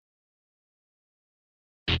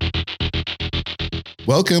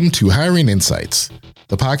Welcome to Hiring Insights,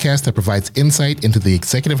 the podcast that provides insight into the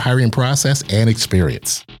executive hiring process and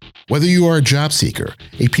experience. Whether you are a job seeker,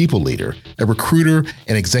 a people leader, a recruiter,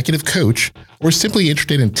 an executive coach, or simply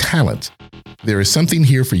interested in talent, there is something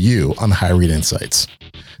here for you on Hiring Insights.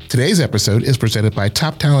 Today's episode is presented by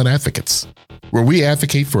Top Talent Advocates, where we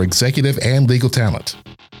advocate for executive and legal talent.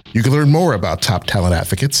 You can learn more about Top Talent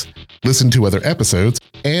Advocates, listen to other episodes,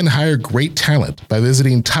 and hire great talent by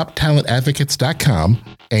visiting toptalentadvocates.com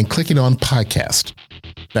and clicking on podcast.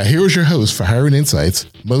 Now here is your host for Hiring Insights,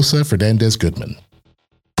 Mosa Fernandez-Goodman.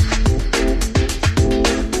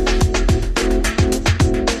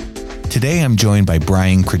 Today I'm joined by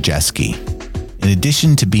Bryan Krajeski. In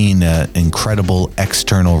addition to being an incredible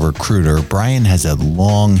external recruiter, Bryan has a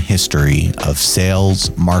long history of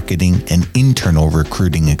sales, marketing, and internal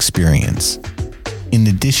recruiting experience. In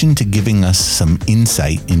addition to giving us some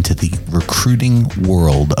insight into the recruiting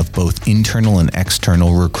world of both internal and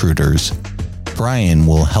external recruiters, Bryan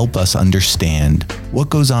will help us understand what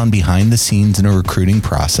goes on behind the scenes in a recruiting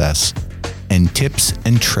process and tips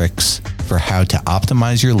and tricks for how to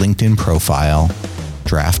optimize your LinkedIn profile,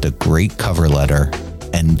 draft a great cover letter,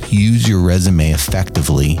 and use your resume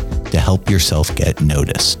effectively to help yourself get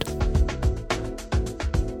noticed.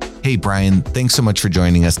 Hey, Bryan, thanks so much for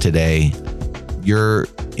joining us today. You're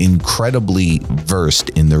incredibly versed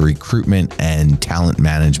in the recruitment and talent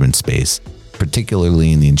management space,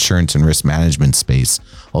 particularly in the insurance and risk management space,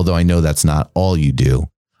 although I know that's not all you do.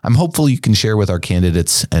 I'm hopeful you can share with our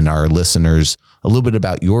candidates and our listeners a little bit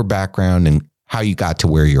about your background and how you got to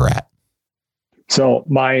where you're at. So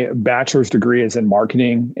my bachelor's degree is in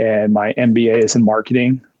marketing and my MBA is in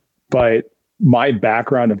marketing, but my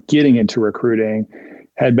background of getting into recruiting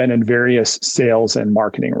had been in various sales and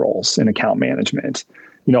marketing roles in account management.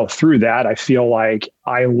 Through that, I feel like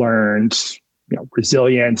I learned,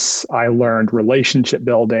 resilience. I learned relationship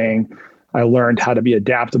building. I learned how to be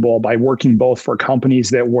adaptable by working both for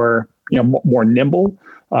companies that were, more nimble,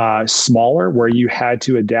 smaller, where you had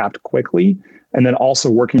to adapt quickly, and then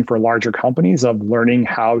also working for larger companies of learning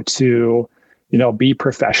how to, be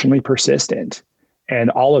professionally persistent. And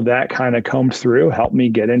all of that kind of combed through, helped me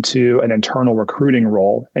get into an internal recruiting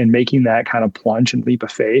role and making that kind of plunge and leap of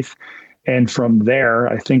faith. And from there,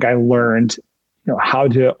 I think I learned, how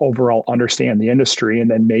to overall understand the industry and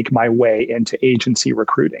then make my way into agency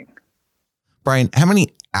recruiting. Bryan, how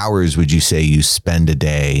many hours would you say you spend a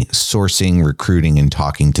day sourcing, recruiting, and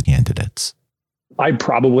talking to candidates? I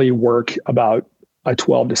probably work about a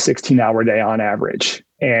 12 to 16 hour day on average.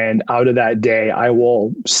 And out of that day, I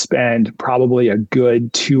will spend probably a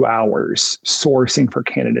good 2 hours sourcing for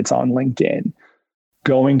candidates on LinkedIn,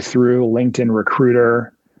 going through LinkedIn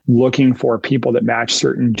Recruiter, looking for people that match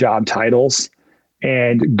certain job titles,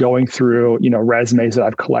 and going through, resumes that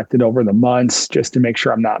I've collected over the months just to make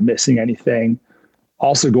sure I'm not missing anything.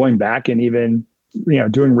 Also going back and even,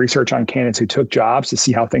 doing research on candidates who took jobs to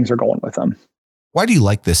see how things are going with them. Why do you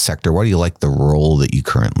like this sector? Why do you like the role that you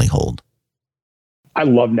currently hold? I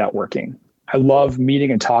love networking. I love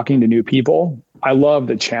meeting and talking to new people. I love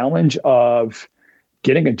the challenge of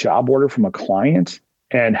getting a job order from a client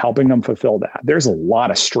and helping them fulfill that. There's a lot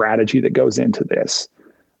of strategy that goes into this.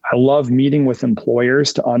 I love meeting with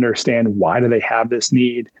employers to understand why do they have this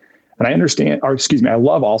need. And I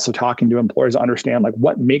love also talking to employers to understand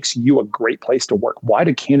what makes you a great place to work. Why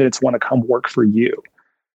do candidates want to come work for you?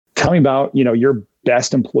 Tell me about, your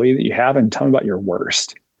best employee that you have and tell me about your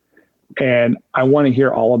worst. And I want to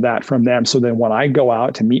hear all of that from them. So then when I go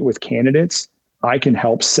out to meet with candidates, I can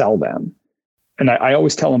help sell them. And I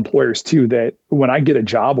always tell employers too, that when I get a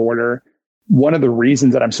job order, one of the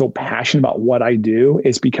reasons that I'm so passionate about what I do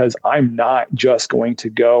is because I'm not just going to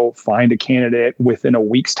go find a candidate within a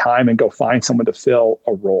week's time and go find someone to fill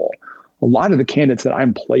a role. A lot of the candidates that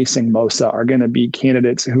I'm placing, Mosa, are going to be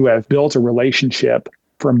candidates who have built a relationship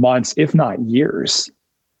for months, if not years.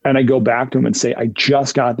 And I go back to them and say, I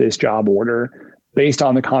just got this job order. Based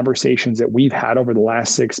on the conversations that we've had over the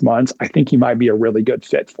last 6 months, I think you might be a really good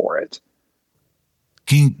fit for it.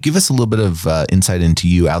 Can you give us a little bit of insight into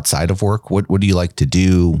you outside of work? What do you like to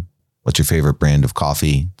do? What's your favorite brand of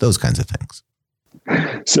coffee? Those kinds of things.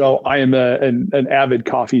 So I am an avid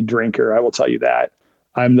coffee drinker. I will tell you that.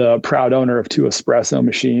 I'm the proud owner of 2 espresso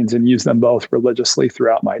machines and use them both religiously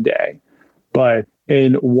throughout my day. But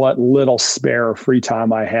in what little spare free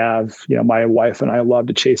time I have, my wife and I love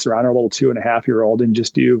to chase around our little 2.5-year-old and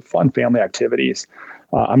just do fun family activities.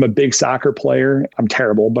 I'm a big soccer player. I'm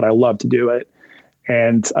terrible, but I love to do it.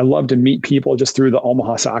 And I love to meet people just through the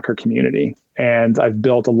Omaha soccer community. And I've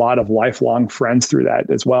built a lot of lifelong friends through that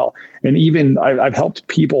as well. And even I've helped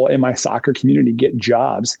people in my soccer community get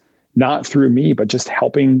jobs not through me, but just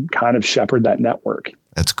helping kind of shepherd that network.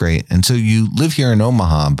 That's great. And so you live here in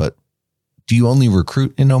Omaha, but do you only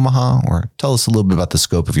recruit in Omaha, or tell us a little bit about the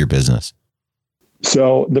scope of your business?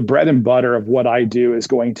 So the bread and butter of what I do is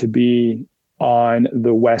going to be on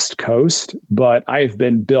the West Coast, but I've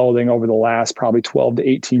been building over the last probably 12 to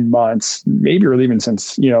 18 months, maybe or even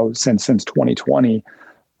since 2020.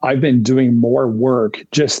 I've been doing more work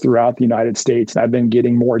just throughout the United States. And I've been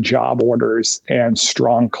getting more job orders and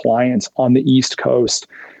strong clients on the East Coast,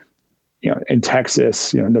 in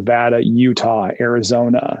Texas, Nevada, Utah,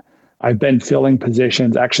 Arizona. I've been filling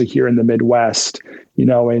positions actually here in the Midwest,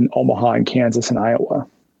 in Omaha and Kansas and Iowa.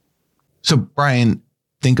 So Bryan,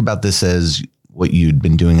 think about this as what you'd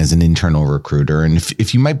been doing as an internal recruiter. And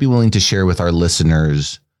if you might be willing to share with our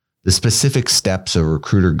listeners the specific steps a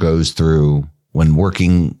recruiter goes through when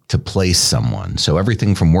working to place someone. So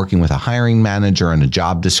everything from working with a hiring manager on a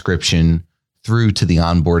job description through to the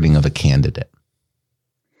onboarding of a candidate.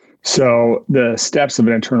 So the steps of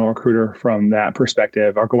an internal recruiter from that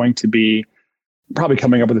perspective are going to be probably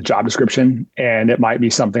coming up with a job description. And it might be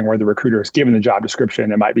something where the recruiter is given the job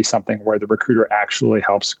description. It might be something where the recruiter actually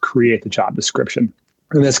helps create the job description.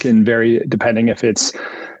 And this can vary depending if it's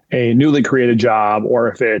a newly created job or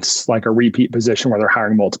if it's like a repeat position where they're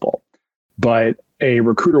hiring multiple. But a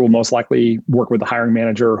recruiter will most likely work with the hiring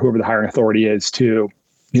manager or whoever the hiring authority is to,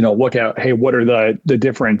 look at, hey, what are the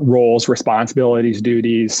different roles, responsibilities,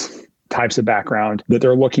 duties, types of background that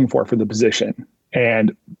they're looking for the position.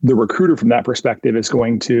 And the recruiter from that perspective is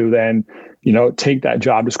going to then, take that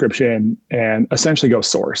job description and essentially go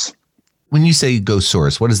source. When you say go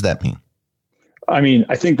source, what does that mean? I mean,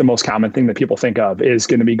 I think the most common thing that people think of is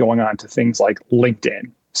going to be going on to things like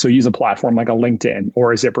LinkedIn. So use a platform like a LinkedIn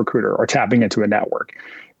or a ZipRecruiter or tapping into a network.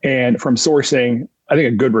 And from sourcing, I think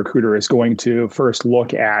a good recruiter is going to first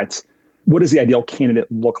look at what does the ideal candidate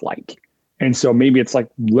look like? And so maybe it's like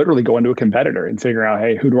literally go into a competitor and figure out,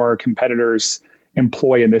 hey, who do our competitors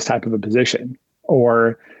employ in this type of a position?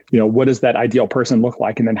 Or, what does that ideal person look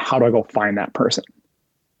like? And then how do I go find that person?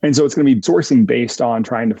 And so it's going to be sourcing based on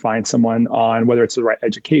trying to find someone on whether it's the right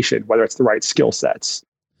education, whether it's the right skill sets.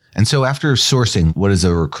 And so after sourcing, what is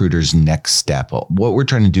a recruiter's next step? What we're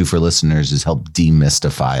trying to do for listeners is help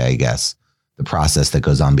demystify, I guess, the process that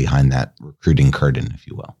goes on behind that recruiting curtain, if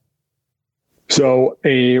you will. So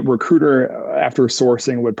a recruiter after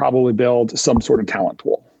sourcing would probably build some sort of talent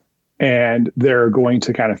pool. And they're going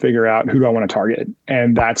to kind of figure out who do I want to target?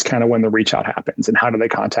 And that's kind of when the reach out happens and how do they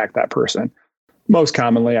contact that person? Most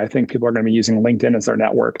commonly, I think people are going to be using LinkedIn as their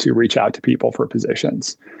network to reach out to people for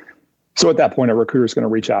positions. So at that point, a recruiter is going to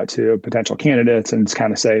reach out to potential candidates and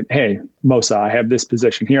kind of say, hey, Mosa, I have this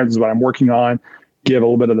position here. This is what I'm working on. Give a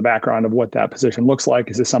little bit of the background of what that position looks like.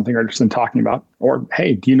 Is this something you're interested in talking about? Or,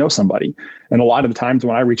 hey, do you know somebody? And a lot of the times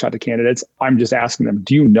when I reach out to candidates, I'm just asking them,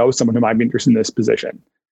 do you know someone who might be interested in this position?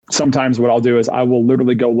 Sometimes what I'll do is I will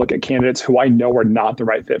literally go look at candidates who I know are not the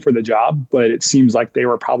right fit for the job, but it seems like they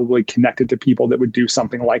were probably connected to people that would do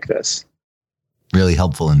something like this. Really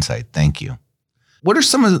helpful insight. Thank you. What are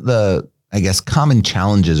some of the, common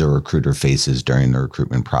challenges a recruiter faces during the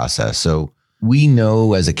recruitment process? So we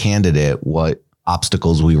know as a candidate what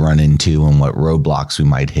obstacles we run into and what roadblocks we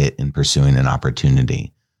might hit in pursuing an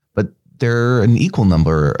opportunity. But there are an equal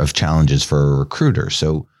number of challenges for a recruiter.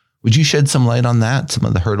 So would you shed some light on that, some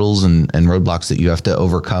of the hurdles and roadblocks that you have to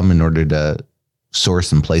overcome in order to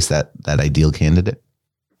source and place that ideal candidate?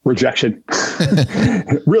 Rejection.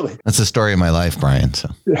 Really. That's the story of my life, Bryan. So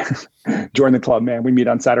join the club, man. We meet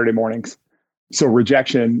on Saturday mornings. So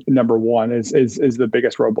rejection, number one, is the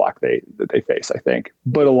biggest roadblock that they face, I think.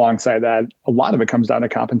 But alongside that, a lot of it comes down to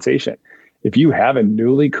compensation. If you have a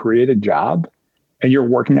newly created job and you're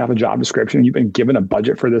working off a job description, you've been given a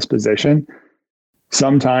budget for this position,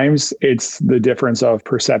 sometimes it's the difference of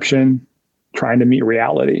perception trying to meet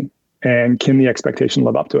reality. And can the expectation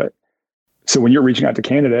live up to it? So when you're reaching out to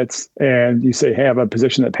candidates and you say, hey, I have a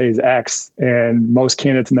position that pays X, and most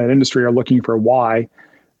candidates in that industry are looking for Y,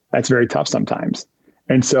 that's very tough sometimes.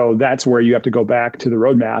 And so that's where you have to go back to the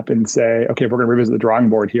roadmap and say, okay, if we're going to revisit the drawing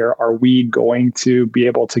board here, are we going to be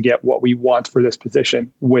able to get what we want for this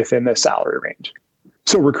position within this salary range?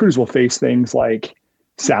 So recruiters will face things like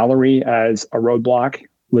salary as a roadblock,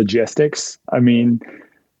 logistics. I mean,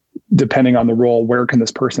 depending on the role, where can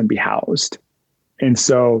this person be housed? And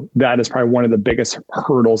so that is probably one of the biggest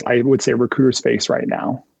hurdles I would say recruiters face right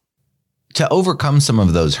now. To overcome some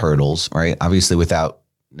of those hurdles, right? Obviously, without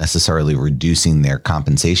necessarily reducing their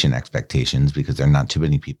compensation expectations, because there are not too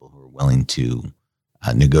many people who are willing to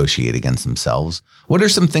negotiate against themselves. What are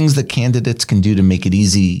some things that candidates can do to make it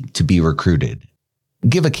easy to be recruited?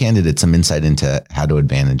 Give a candidate some insight into how to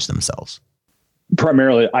advantage themselves.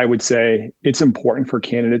 Primarily, I would say it's important for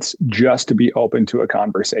candidates just to be open to a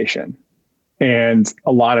conversation. And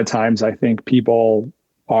a lot of times I think people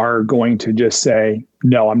are going to just say,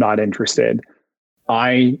 no, I'm not interested.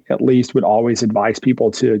 I at least would always advise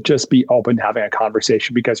people to just be open to having a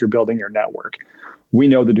conversation because you're building your network. We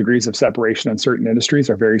know the degrees of separation in certain industries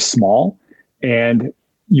are very small, and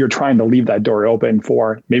you're trying to leave that door open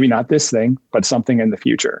for maybe not this thing, but something in the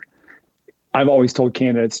future. I've always told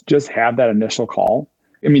candidates, just have that initial call.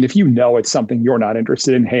 I mean, if you know it's something you're not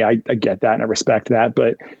interested in, hey, I get that and I respect that.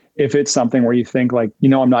 But if it's something where you think like,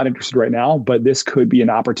 I'm not interested right now, but this could be an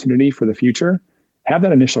opportunity for the future, have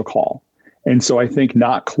that initial call. And so I think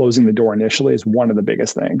not closing the door initially is one of the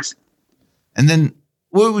biggest things. And then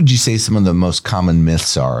what would you say some of the most common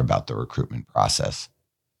myths are about the recruitment process?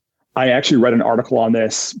 I actually read an article on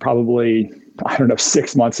this probably,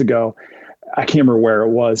 6 months ago. I can't remember where it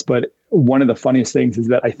was, but one of the funniest things is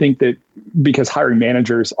that I think that because hiring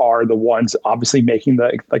managers are the ones obviously making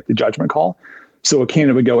the judgment call. So a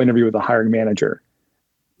candidate would go interview with a hiring manager.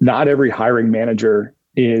 Not every hiring manager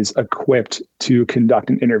is equipped to conduct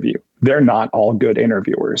an interview. They're not all good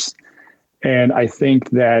interviewers. And I think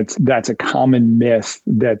that that's a common myth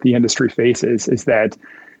that the industry faces, is that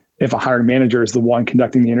if a hiring manager is the one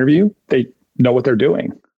conducting the interview, they know what they're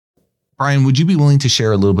doing. Bryan, would you be willing to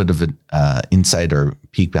share a little bit of an insight or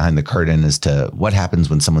peek behind the curtain as to what happens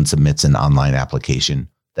when someone submits an online application?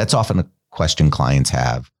 That's often a question clients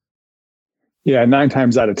have. Yeah, 9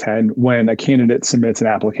 times out of 10, when a candidate submits an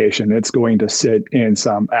application, it's going to sit in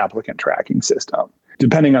some applicant tracking system.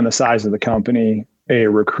 Depending on the size of the company, a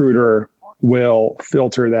recruiter will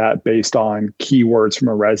filter that based on keywords from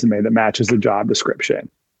a resume that matches the job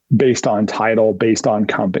description, based on title, based on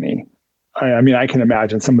company. I mean, I can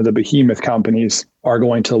imagine some of the behemoth companies are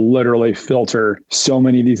going to literally filter so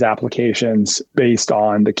many of these applications based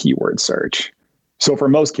on the keyword search. So for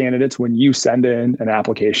most candidates, when you send in an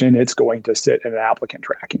application, it's going to sit in an applicant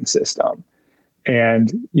tracking system.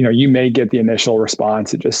 And, you may get the initial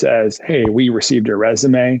response. It just says, hey, we received your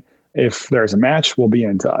resume. If there's a match, we'll be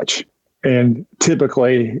in touch. And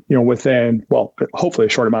typically, within, hopefully a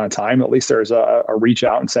short amount of time, at least there's a reach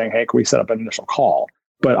out and saying, hey, can we set up an initial call?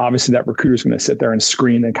 But obviously that recruiter is going to sit there and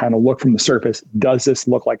screen and kind of look from the surface. Does this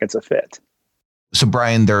look like it's a fit? So,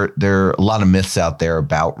 Bryan, there are a lot of myths out there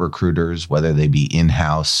about recruiters, whether they be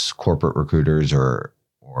in-house corporate recruiters or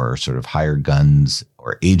sort of hired guns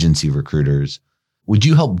or agency recruiters. Would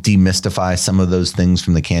you help demystify some of those things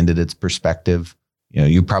from the candidate's perspective?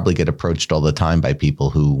 You probably get approached all the time by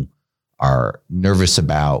people who are nervous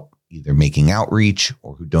about either making outreach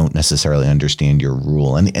or who don't necessarily understand your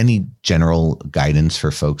rule. Any general guidance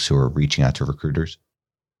for folks who are reaching out to recruiters?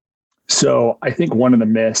 So I think one of the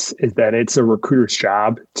myths is that it's a recruiter's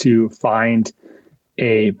job to find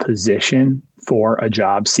a position for a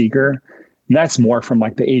job seeker. And that's more from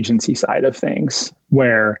like the agency side of things,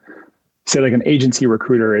 where say like an agency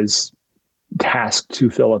recruiter is tasked to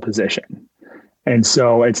fill a position. And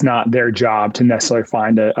so it's not their job to necessarily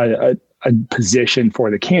find a position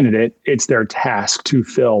for the candidate. It's their task to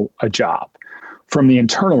fill a job. From the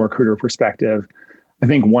internal recruiter perspective, I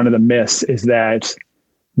think one of the myths is that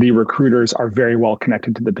the recruiters are very well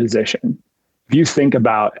connected to the position. If you think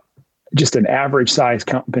about just an average size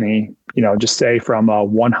company, just say from a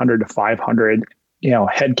 100 to 500,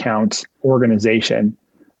 headcount organization,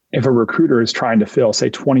 if a recruiter is trying to fill, say,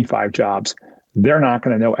 25 jobs, they're not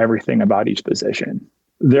going to know everything about each position.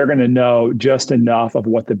 They're going to know just enough of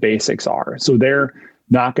what the basics are. So they're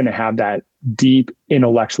not going to have that deep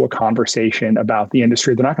intellectual conversation about the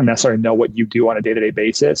industry. They're not going to necessarily know what you do on a day-to-day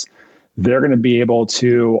basis. They're going to be able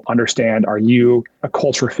to understand, are you a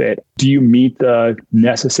culture fit? Do you meet the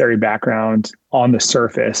necessary background on the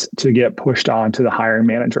surface to get pushed on to the hiring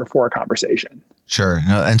manager for a conversation? Sure.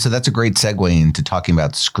 And so that's a great segue into talking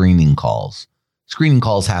about screening calls. Screening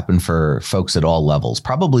calls happen for folks at all levels,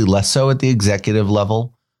 probably less so at the executive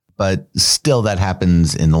level, but still that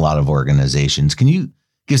happens in a lot of organizations. Can you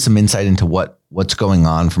give some insight into what's going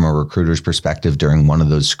on from a recruiter's perspective during one of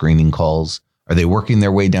those screening calls? Are they working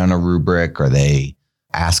their way down a rubric? Are they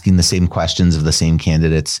asking the same questions of the same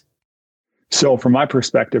candidates? So from my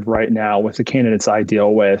perspective right now, with the candidates I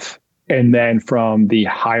deal with, and then from the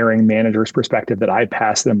hiring manager's perspective that I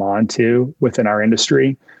pass them on to within our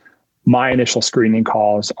industry, my initial screening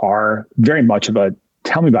calls are very much of a,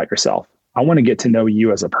 tell me about yourself. I want to get to know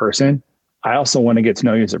you as a person. I also want to get to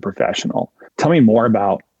know you as a professional. Tell me more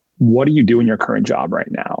about what do you do in your current job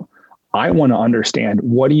right now? I want to understand,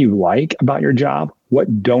 what do you like about your job?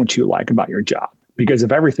 What don't you like about your job? Because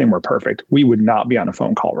if everything were perfect, we would not be on a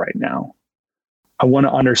phone call right now. I want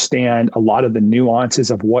to understand a lot of the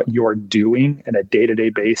nuances of what you're doing on a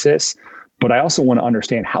day-to-day basis. But I also want to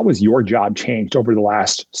understand, how has your job changed over the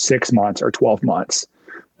last 6 months or 12 months?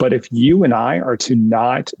 But if you and I are to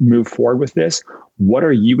not move forward with this, what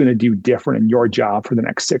are you going to do different in your job for the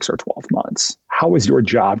next 6 or 12 months? How is your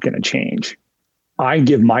job going to change? I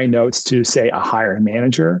give my notes to, say, a hiring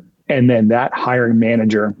manager, and then that hiring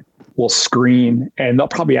manager will screen, and they'll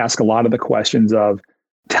probably ask a lot of the questions of,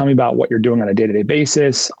 tell me about what you're doing on a day-to-day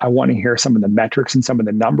basis. I want to hear some of the metrics and some of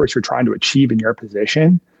the numbers you're trying to achieve in your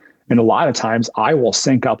position. And a lot of times I will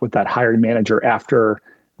sync up with that hiring manager after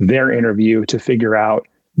their interview to figure out,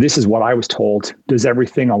 this is what I was told. Does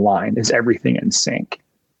everything align? Is everything in sync?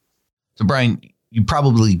 So Bryan, you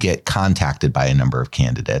probably get contacted by a number of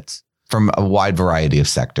candidates from a wide variety of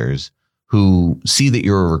sectors who see that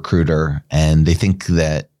you're a recruiter and they think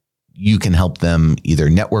that you can help them either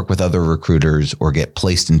network with other recruiters or get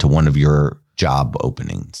placed into one of your job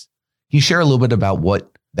openings. Can you share a little bit about what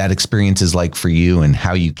that experience is like for you and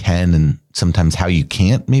how you can, and sometimes how you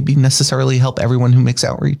can't maybe necessarily help everyone who makes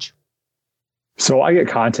outreach? So I get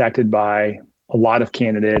contacted by a lot of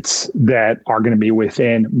candidates that are going to be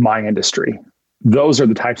within my industry. Those are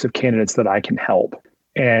the types of candidates that I can help.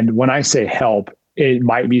 And when I say help, it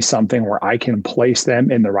might be something where I can place them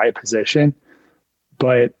in the right position.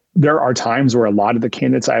 But there are times where a lot of the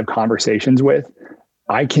candidates I have conversations with,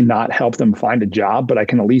 I cannot help them find a job, but I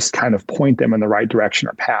can at least kind of point them in the right direction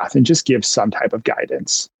or path and just give some type of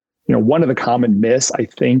guidance. You know, one of the common myths I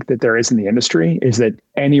think that there is in the industry is that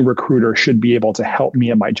any recruiter should be able to help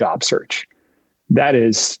me in my job search. That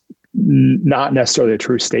is not necessarily a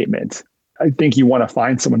true statement. I think you want to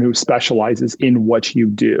find someone who specializes in what you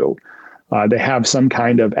do. They have some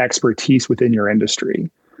kind of expertise within your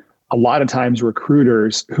industry. A lot of times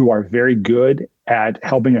recruiters who are very good at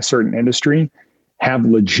helping a certain industry have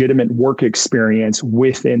legitimate work experience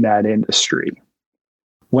within that industry.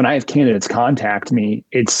 When I have candidates contact me,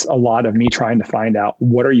 it's a lot of me trying to find out,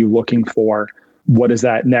 what are you looking for? What is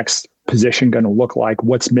that next position going to look like?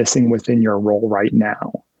 What's missing within your role right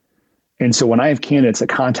now? And so when I have candidates that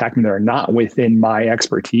contact me that are not within my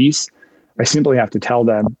expertise, I simply have to tell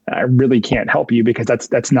them, I really can't help you because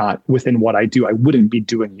that's not within what I do. I wouldn't be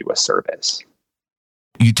doing you a service.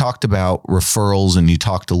 You talked about referrals and you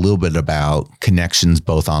talked a little bit about connections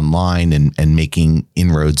both online and making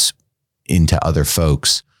inroads into other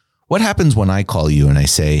folks. What happens when I call you and I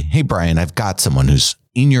say, hey, Bryan, I've got someone who's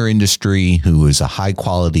in your industry who is a high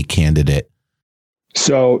quality candidate?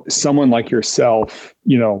 So someone like yourself,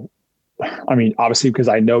 you know, I mean, obviously, because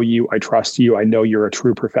I know you, I trust you, I know you're a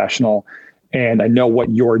true professional, and I know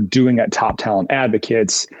what you're doing at Top Talent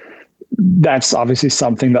Advocates. That's obviously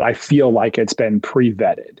something that I feel like it's been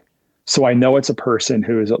pre-vetted. So I know it's a person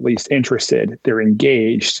who is at least interested, they're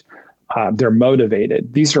engaged, they're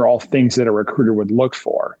motivated. These are all things that a recruiter would look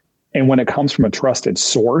for. And when it comes from a trusted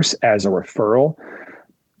source as a referral,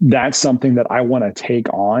 that's something that I want to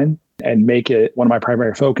take on and make it one of my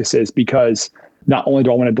primary focuses, because not only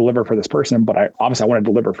do I want to deliver for this person, but I want to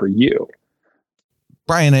deliver for you.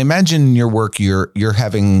 Bryan, I imagine in your work, you're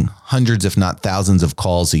having hundreds, if not thousands of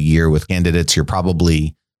calls a year with candidates. You're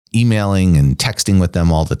probably emailing and texting with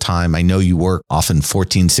them all the time. I know you work often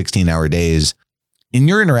 14, 16-hour days. In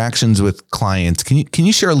your interactions with clients, can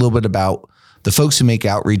you share a little bit about the folks who make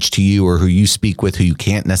outreach to you or who you speak with who you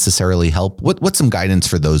can't necessarily help? What's some guidance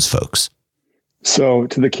for those folks? So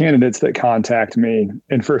to the candidates that contact me,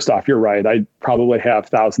 and first off, you're right, I probably have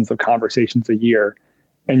thousands of conversations a year,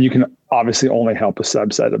 and you can obviously only help a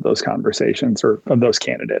subset of those conversations or of those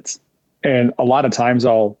candidates. And a lot of times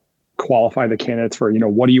I'll qualify the candidates for, you know,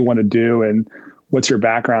 what do you want to do and what's your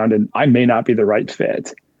background? And I may not be the right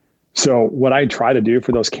fit. So what I try to do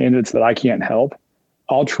for those candidates that I can't help,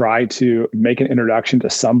 I'll try to make an introduction to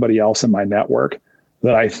somebody else in my network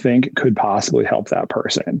that I think could possibly help that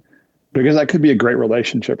person, because that could be a great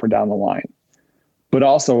relationship for down the line. But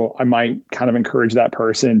also I might kind of encourage that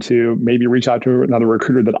person to maybe reach out to another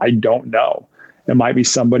recruiter that I don't know. It might be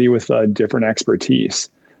somebody with a different expertise,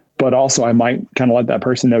 but also I might kind of let that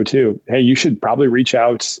person know too, hey, you should probably reach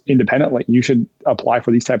out independently. You should apply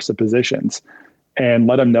for these types of positions, and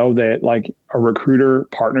let them know that like a recruiter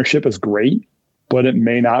partnership is great, but it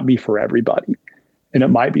may not be for everybody. And it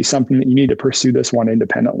might be something that you need to pursue this one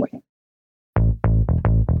independently.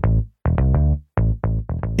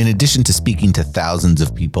 In addition to speaking to thousands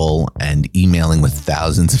of people and emailing with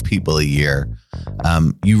thousands of people a year,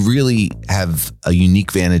 you really have a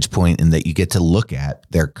unique vantage point in that you get to look at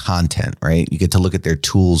their content, right? You get to look at their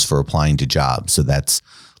tools for applying to jobs. So that's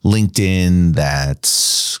LinkedIn,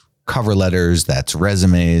 that's cover letters, that's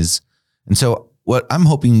resumes. And so what I'm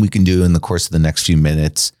hoping we can do in the course of the next few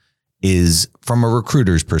minutes is, from a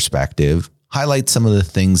recruiter's perspective, highlight some of the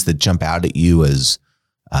things that jump out at you as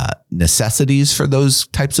necessities for those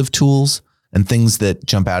types of tools, and things that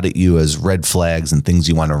jump out at you as red flags and things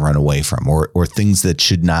you want to run away from, or things that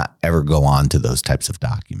should not ever go on to those types of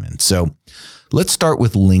documents. So let's start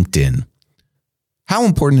with LinkedIn. How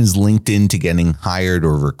important is LinkedIn to getting hired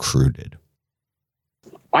or recruited?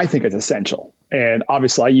 I think it's essential. And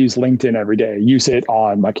obviously I use LinkedIn every day. I use it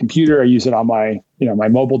on my computer. I use it on my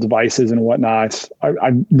mobile devices and whatnot.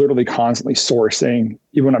 I'm literally constantly sourcing,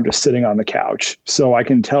 even when I'm just sitting on the couch. So I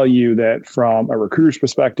can tell you that from a recruiter's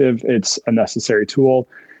perspective, it's a necessary tool.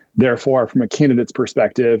 Therefore, from a candidate's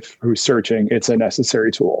perspective who's searching, it's a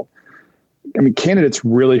necessary tool. I mean, candidates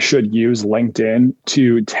really should use LinkedIn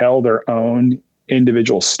to tell their own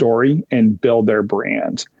individual story and build their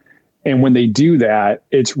brand. And when they do that,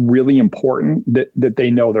 it's really important that they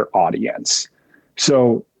know their audience.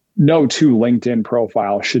 So no two LinkedIn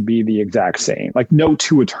profiles should be the exact same. Like no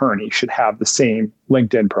two attorneys should have the same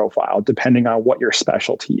LinkedIn profile, depending on what your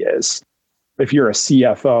specialty is. If you're a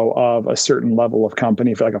CFO of a certain level of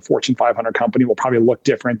company, for like a Fortune 500 company, will probably look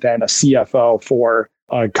different than a CFO for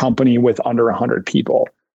a company with under 100 people.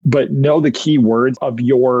 But know the keywords of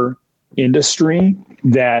your industry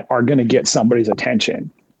that are going to get somebody's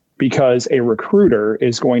attention, because a recruiter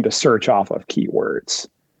is going to search off of keywords.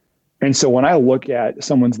 And so when I look at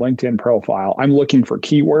someone's LinkedIn profile, I'm looking for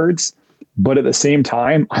keywords, but at the same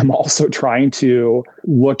time, I'm also trying to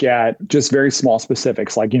look at just very small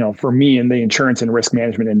specifics. Like, for me in the insurance and risk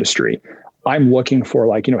management industry, I'm looking for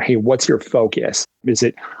like, hey, what's your focus? Is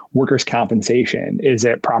it workers' compensation? Is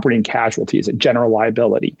it property and casualty? Is it general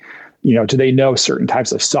liability? Do they know certain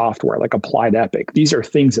types of software like Applied Epic? These are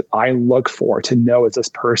things that I look for to know, is this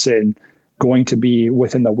person going to be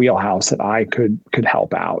within the wheelhouse that I could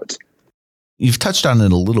help out? You've touched on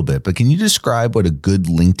it a little bit, but can you describe what a good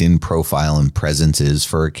LinkedIn profile and presence is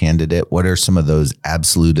for a candidate? What are some of those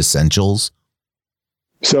absolute essentials?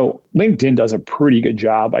 So LinkedIn does a pretty good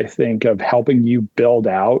job, I think, of helping you build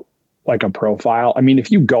out like a profile. I mean,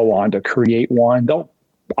 if you go on to create one, they'll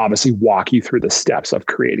obviously walk you through the steps of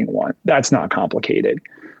creating one. That's not complicated.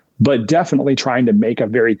 But definitely trying to make a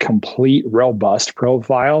very complete, robust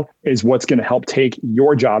profile is what's going to help take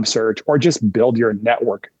your job search, or just build your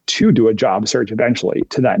network to do a job search eventually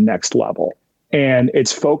to that next level. And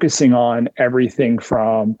it's focusing on everything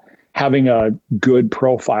from having a good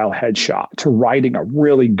profile headshot to writing a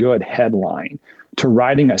really good headline to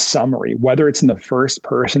writing a summary, whether it's in the first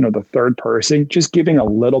person or the third person, just giving a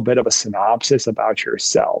little bit of a synopsis about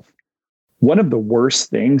yourself. One of the worst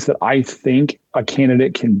things that I think a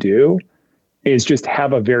candidate can do is just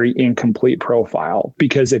have a very incomplete profile.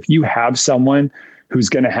 Because if you have someone who's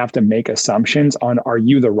going to have to make assumptions on, are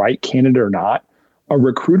you the right candidate or not, a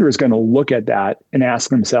recruiter is going to look at that and ask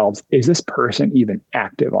themselves, is this person even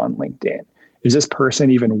active on LinkedIn? Is this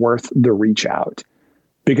person even worth the reach out?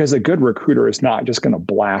 Because a good recruiter is not just going to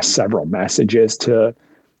blast several messages to,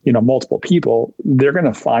 multiple people. They're going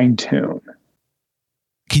to fine tune.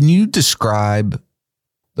 Can you describe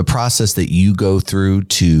the process that you go through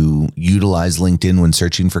to utilize LinkedIn when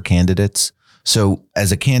searching for candidates? So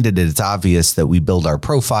as a candidate, it's obvious that we build our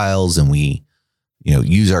profiles and we,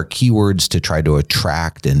 use our keywords to try to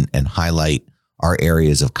attract and highlight our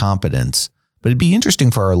areas of competence. But it'd be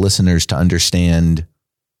interesting for our listeners to understand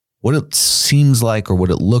what it seems like or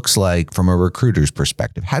what it looks like from a recruiter's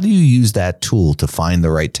perspective. How do you use that tool to find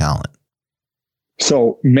the right talent?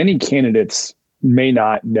 So many candidates may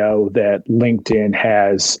not know that LinkedIn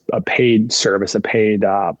has a paid service, a paid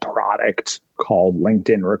product called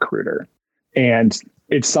LinkedIn Recruiter. And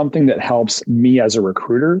it's something that helps me as a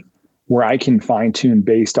recruiter, where I can fine tune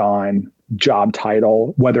based on job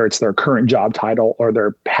title, whether it's their current job title or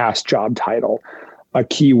their past job title, a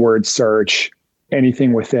keyword search,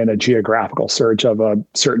 anything within a geographical search of a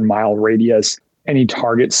certain mile radius, any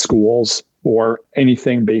target schools, or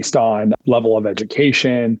anything based on level of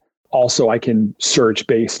education. Also, I can search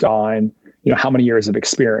based on, how many years of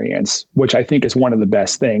experience, which I think is one of the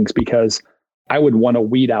best things, because I would want to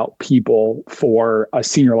weed out people for a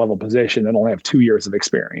senior level position that only have 2 years of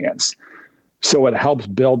experience. So it helps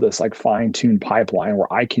build this like fine-tuned pipeline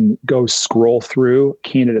where I can go scroll through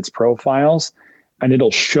candidates' profiles and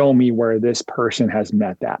it'll show me where this person has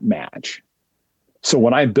met that match. So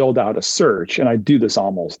when I build out a search, and I do this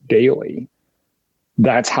almost daily,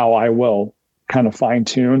 that's how I will kind of fine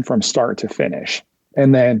tune from start to finish.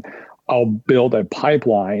 And then I'll build a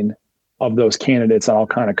pipeline of those candidates and I'll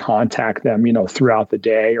kind of contact them, throughout the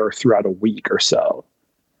day or throughout a week or so.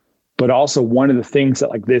 But also one of the things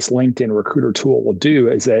that like this LinkedIn recruiter tool will do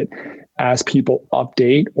is that as people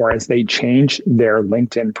update or as they change their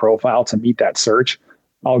LinkedIn profile to meet that search,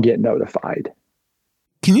 I'll get notified.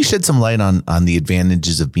 Can you shed some light on the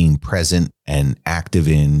advantages of being present and active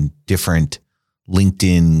in different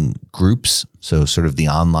LinkedIn groups? So sort of the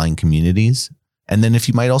online communities. And then if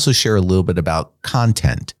you might also share a little bit about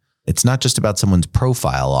content. It's not just about someone's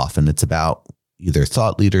profile often, it's about either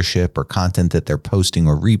thought leadership or content that they're posting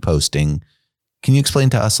or reposting. Can you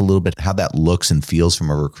explain to us a little bit how that looks and feels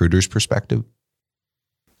from a recruiter's perspective?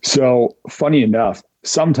 So funny enough,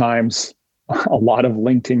 sometimes a lot of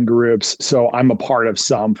LinkedIn groups, so I'm a part of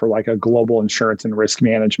some for like a global insurance and risk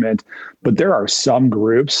management, but there are some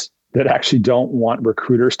groups that actually don't want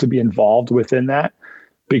recruiters to be involved within that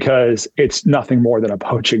because it's nothing more than a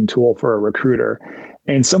poaching tool for a recruiter.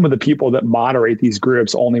 And some of the people that moderate these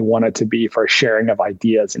groups only want it to be for sharing of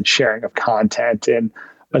ideas and sharing of content and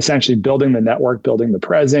essentially building the network, building the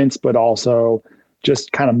presence, but also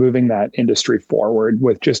just kind of moving that industry forward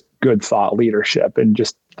with just good thought leadership and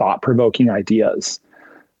just thought-provoking ideas.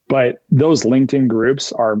 But those LinkedIn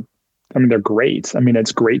groups they're great.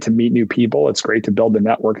 It's great to meet new people. It's great to build the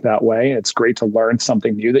network that way. It's great to learn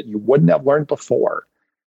something new that you wouldn't have learned before.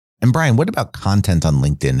 And Bryan, what about content on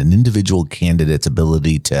LinkedIn, an individual candidate's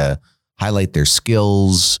ability to highlight their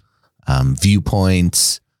skills,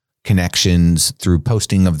 viewpoints, connections through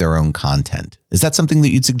posting of their own content? Is that something that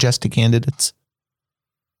you'd suggest to candidates?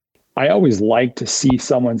 I always like to see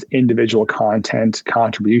someone's individual content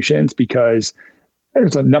contributions because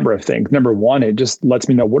there's a number of things. Number one, it just lets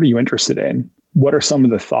me know, what are you interested in? What are some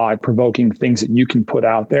of the thought-provoking things that you can put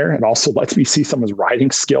out there? It also lets me see someone's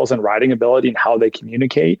writing skills and writing ability and how they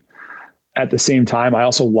communicate. At the same time, I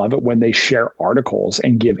also love it when they share articles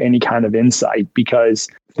and give any kind of insight, because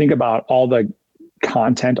think about all the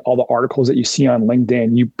content, all the articles that you see on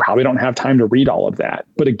LinkedIn. You probably don't have time to read all of that,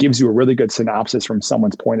 but it gives you a really good synopsis from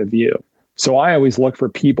someone's point of view. So I always look for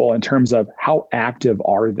people in terms of how active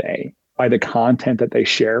are they by the content that they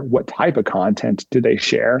share? What type of content do they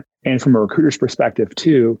share? And from a recruiter's perspective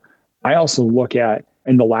too, I also look at,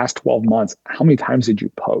 in the last 12 months, how many times did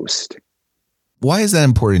you post? Why is that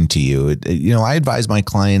important to you? I advise my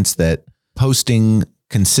clients that posting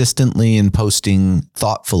consistently and posting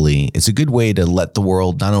thoughtfully is a good way to let the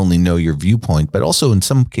world not only know your viewpoint, but also in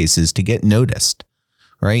some cases to get noticed,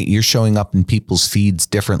 right? You're showing up in people's feeds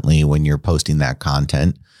differently when you're posting that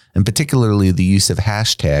content. And particularly the use of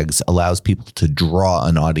hashtags allows people to draw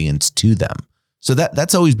an audience to them. So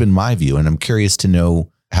that's always been my view. And I'm curious to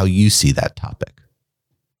know how you see that topic.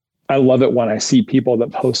 I love it when I see people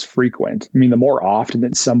that post frequent. The more often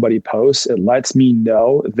that somebody posts, it lets me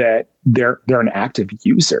know that they're an active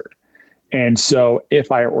user. And so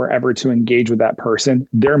if I were ever to engage with that person,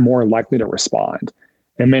 they're more likely to respond.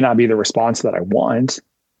 It may not be the response that I want,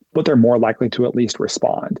 but they're more likely to at least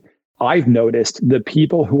respond. I've noticed the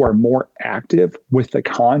people who are more active with the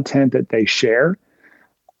content that they share,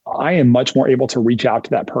 I am much more able to reach out to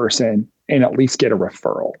that person and at least get a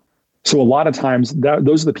referral. So a lot of times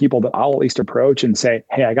those are the people that I'll at least approach and say,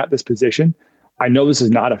 hey, I got this position. I know this is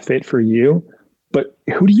not a fit for you, but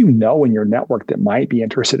who do you know in your network that might be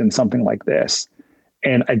interested in something like this?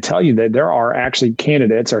 And I tell you that there are actually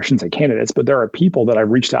candidates, or I shouldn't say candidates, but there are people that I've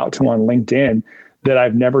reached out to on LinkedIn that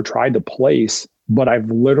I've never tried to place, but I've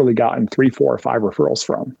literally gotten 3, 4, or 5 referrals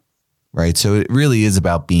from. Right. So it really is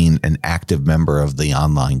about being an active member of the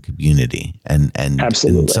online community. And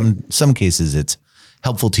Absolutely. In some cases, it's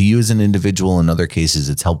helpful to you as an individual. In other cases,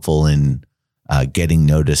 it's helpful in getting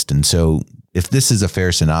noticed. And so if this is a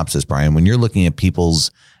fair synopsis, Bryan, when you're looking at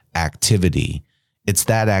people's activity, it's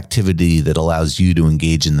that activity that allows you to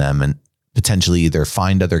engage in them and potentially either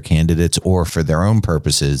find other candidates or, for their own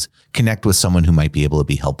purposes, connect with someone who might be able to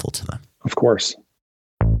be helpful to them. Of course.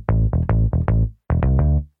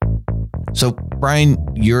 So, Bryan,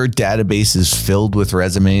 your database is filled with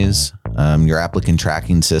resumes. Your applicant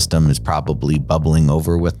tracking system is probably bubbling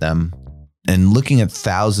over with them. And looking at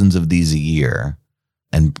thousands of these a year,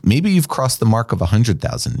 and maybe you've crossed the mark of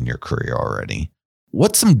 100,000 in your career already.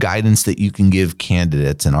 What's some guidance that you can give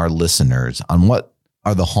candidates and our listeners on what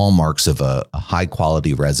are the hallmarks of a high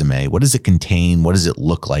quality resume? What does it contain? What does it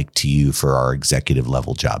look like to you for our executive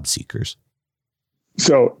level job seekers?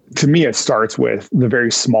 So to me, it starts with the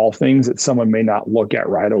very small things that someone may not look at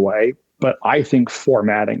right away, but I think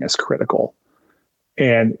formatting is critical.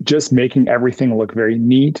 And just making everything look very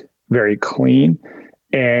neat, very clean.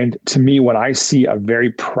 And to me, when I see a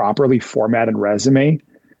very properly formatted resume,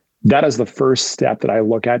 that is the first step that I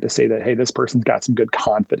look at to say that, hey, this person's got some good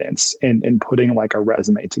confidence in putting like a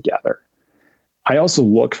resume together. I also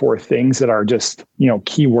look for things that are just,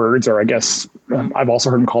 keywords, or I guess I've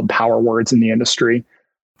also heard them called power words in the industry.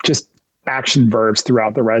 Just action verbs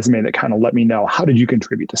throughout the resume that kind of let me know, how did you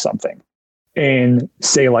contribute to something? And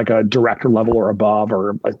say like a director level or above,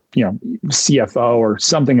 or a, CFO or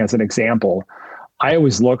something as an example, I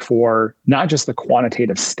always look for not just the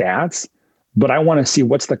quantitative stats, but I want to see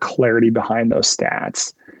what's the clarity behind those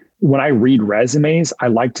stats. When I read resumes, I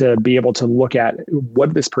like to be able to look at what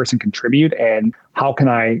did this person contribute and how can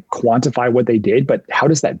I quantify what they did, but how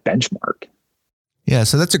does that benchmark? Yeah,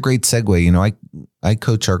 so that's a great segue. I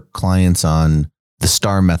coach our clients on the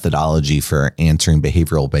STAR methodology for answering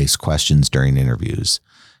behavioral-based questions during interviews.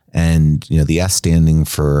 And, the S standing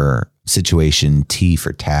for situation, T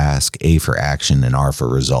for task, A for action, and R for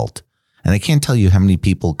result. And I can't tell you how many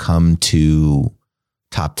people come to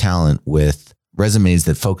Top Talent with resumes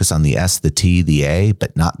that focus on the S, the T, the A,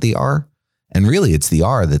 but not the R. And really, it's the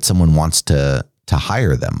R that someone wants to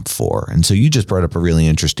hire them for. And so you just brought up a really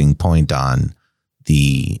interesting point on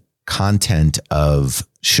the content of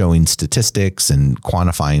showing statistics and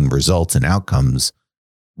quantifying results and outcomes.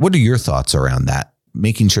 What are your thoughts around that?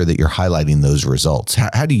 Making sure that you're highlighting those results.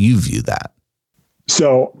 How do you view that?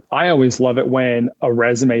 So I always love it when a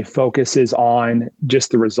resume focuses on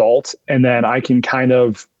just the results, and then I can kind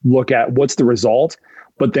of look at what's the result,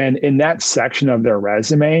 but then in that section of their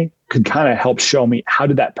resume could kind of help show me how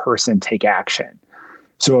did that person take action.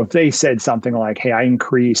 So if they said something like, hey, I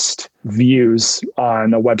increased views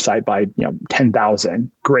on a website by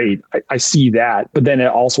 10,000, great, I see that. But then it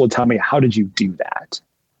also will tell me, how did you do that?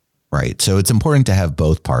 Right. So it's important to have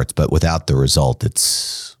both parts, but without the result,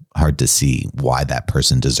 it's hard to see why that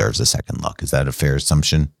person deserves a second look. Is that a fair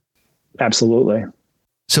assumption? Absolutely.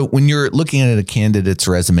 So when you're looking at a candidate's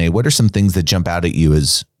resume, what are some things that jump out at you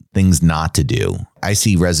as things not to do? I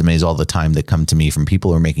see resumes all the time that come to me from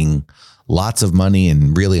people who are making lots of money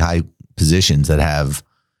in really high positions that have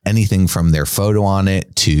anything from their photo on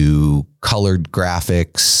it to colored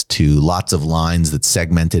graphics to lots of lines that's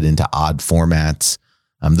segmented into odd formats.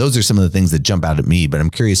 Those are some of the things that jump out at me, but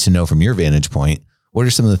I'm curious to know from your vantage point, what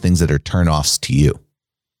are some of the things that are turnoffs to you?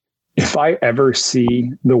 If I ever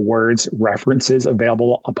see the words references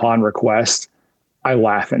available upon request, I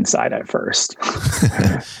laugh inside at first.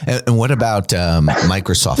 And what about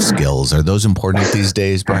Microsoft skills? Are those important these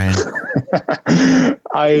days, Bryan?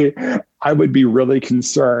 I would be really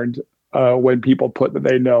concerned when people put that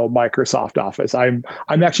they know Microsoft Office. I'm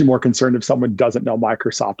actually more concerned if someone doesn't know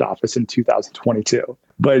Microsoft Office in 2022.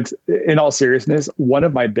 But in all seriousness, one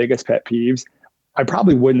of my biggest pet peeves, I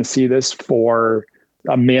probably wouldn't see this for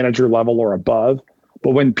a manager level or above,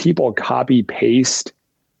 but when people copy paste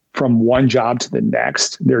from one job to the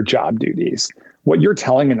next, their job duties. What you're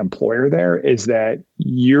telling an employer there is that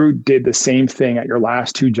you did the same thing at your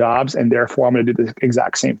last two jobs, and therefore I'm going to do the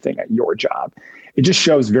exact same thing at your job. It just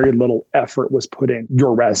shows very little effort was put in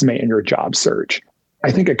your resume and your job search.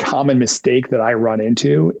 I think a common mistake that I run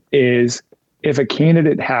into is if a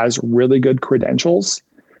candidate has really good credentials,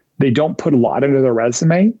 they don't put a lot into their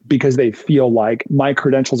resume because they feel like my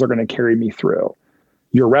credentials are going to carry me through.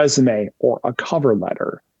 Your resume or a cover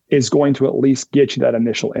letter is going to at least get you that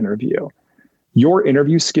initial interview. Your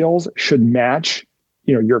interview skills should match,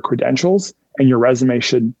 your credentials, and your resume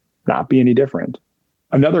should not be any different.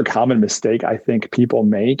 Another common mistake I think people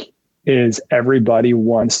make is everybody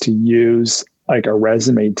wants to use like a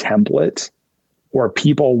resume template, or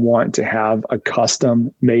people want to have a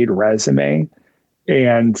custom made resume.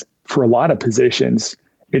 And for a lot of positions,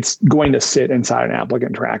 it's going to sit inside an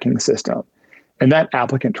applicant tracking system. And that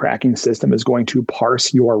applicant tracking system is going to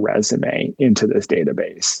parse your resume into this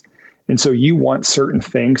database. And so you want certain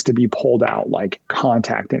things to be pulled out, like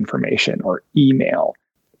contact information or email.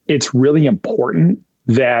 It's really important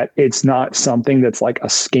that it's not something that's like a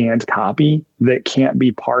scanned copy that can't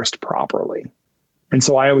be parsed properly. And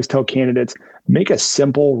so I always tell candidates, make a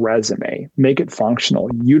simple resume, make it functional,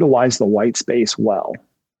 utilize the white space well.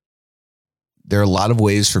 There are a lot of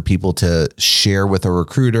ways for people to share with a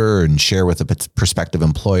recruiter and share with a prospective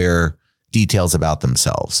employer details about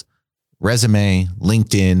themselves. Resume,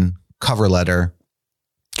 LinkedIn, cover letter.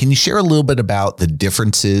 Can you share a little bit about the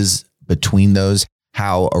differences between those,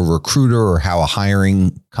 how a recruiter or how a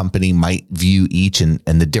hiring company might view each, and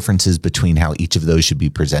the differences between how each of those should be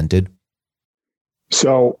presented?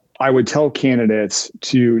 So I would tell candidates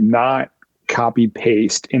to not copy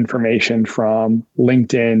paste information from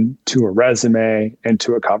LinkedIn to a resume and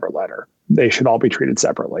to a cover letter. They should all be treated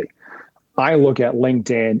separately. I look at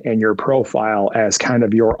LinkedIn and your profile as kind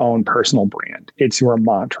of your own personal brand. It's your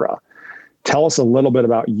mantra. Tell us a little bit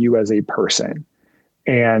about you as a person.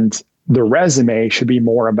 And the resume should be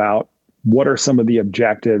more about what are some of the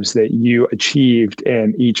objectives that you achieved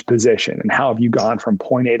in each position and how have you gone from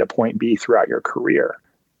point A to point B throughout your career.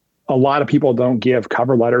 A lot of people don't give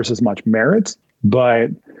cover letters as much merit, but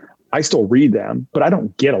I still read them, but I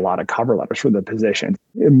don't get a lot of cover letters for the position.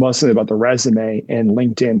 It's mostly about the resume and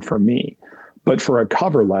LinkedIn for me. But for a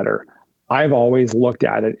cover letter, I've always looked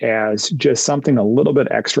at it as just something a little bit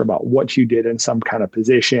extra about what you did in some kind of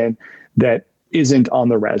position that isn't on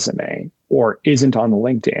the resume or isn't on the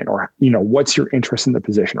LinkedIn, or, what's your interest in the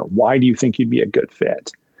position, or why do you think you'd be a good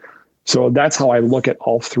fit? So that's how I look at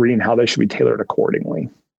all three and how they should be tailored accordingly.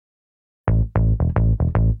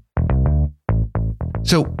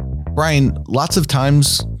 So, Bryan, lots of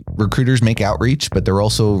times recruiters make outreach, but they're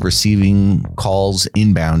also receiving calls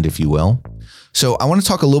inbound, if you will. So I want to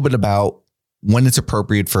talk a little bit about when it's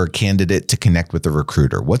appropriate for a candidate to connect with a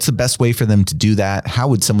recruiter. What's the best way for them to do that? How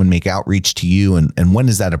would someone make outreach to you? And when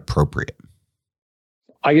is that appropriate?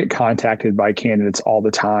 I get contacted by candidates all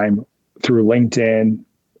the time through LinkedIn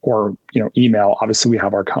or, email. Obviously, we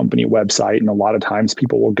have our company website, and a lot of times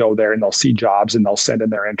people will go there and they'll see jobs and they'll send in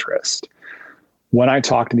their interest. When I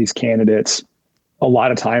talk to these candidates, a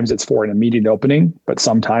lot of times it's for an immediate opening, but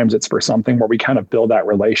sometimes it's for something where we kind of build that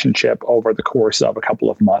relationship over the course of a couple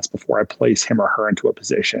of months before I place him or her into a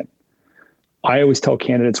position. I always tell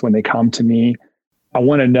candidates when they come to me, I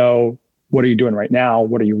want to know, what are you doing right now?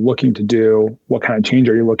 What are you looking to do? What kind of change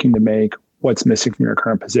are you looking to make? What's missing from your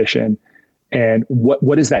current position? And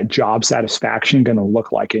what is that job satisfaction going to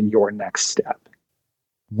look like in your next step?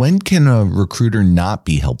 When can a recruiter not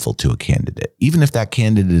be helpful to a candidate, even if that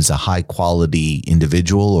candidate is a high quality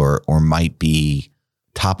individual or might be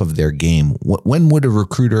top of their game? When would a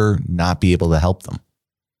recruiter not be able to help them?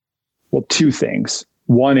 Well, two things.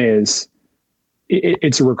 One is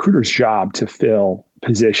it's a recruiter's job to fill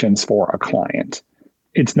positions for a client.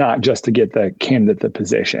 It's not just to get the candidate the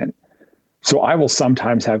position. So I will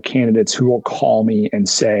sometimes have candidates who will call me and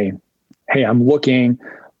say, hey, I'm looking.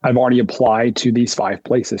 I've already applied to these 5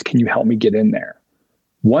 places. Can you help me get in there?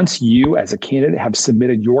 Once you as a candidate have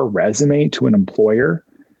submitted your resume to an employer,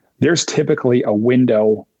 there's typically a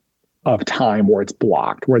window of time where it's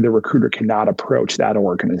blocked, where the recruiter cannot approach that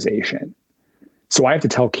organization. So I have to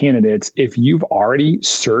tell candidates, if you've already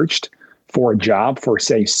searched for a job for,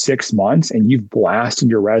 say, 6 months and you've blasted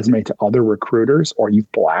your resume to other recruiters, or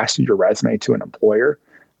you've blasted your resume to an employer,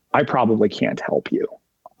 I probably can't help you.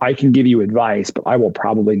 I can give you advice, but I will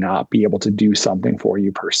probably not be able to do something for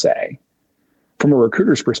you per se. From a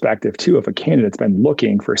recruiter's perspective too, if a candidate's been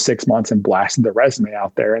looking for 6 months and blasted their resume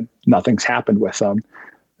out there and nothing's happened with them,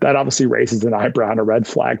 that obviously raises an eyebrow and a red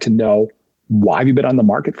flag to know, why have you been on the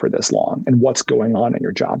market for this long and what's going on in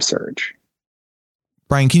your job search?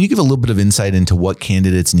 Bryan, can you give a little bit of insight into what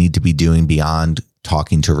candidates need to be doing beyond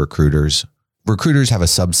talking to recruiters? Recruiters have a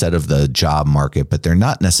subset of the job market, but they're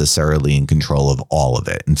not necessarily in control of all of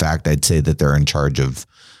it. In fact, I'd say that they're in charge of,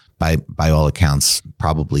 by all accounts,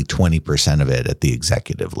 probably 20% of it at the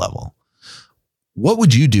executive level. What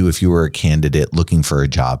would you do if you were a candidate looking for a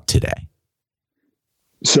job today?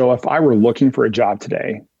 So if I were looking for a job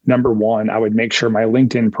today, number one, I would make sure my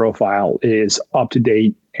LinkedIn profile is up to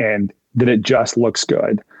date and that it just looks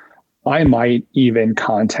good. I might even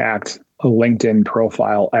contact a LinkedIn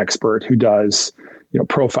profile expert who does,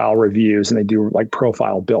 profile reviews, and they do like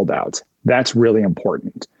profile build outs. That's really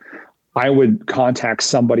important. I would contact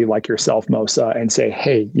somebody like yourself, Mosa, and say,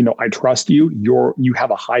 hey, I trust you. You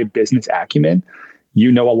have a high business acumen.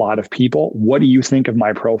 You know a lot of people. What do you think of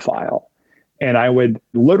my profile? And I would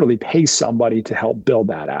literally pay somebody to help build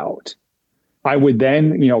that out. I would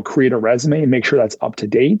then, create a resume and make sure that's up to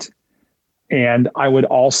date. And I would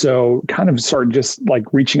also kind of start just like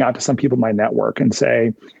reaching out to some people in my network and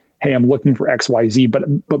say, hey, I'm looking for XYZ.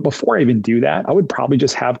 But before I even do that, I would probably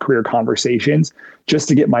just have career conversations just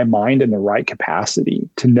to get my mind in the right capacity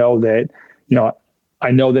to know that,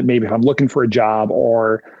 I know that maybe if I'm looking for a job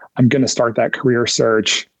or I'm going to start that career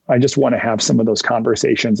search, I just want to have some of those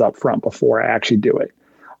conversations up front before I actually do it.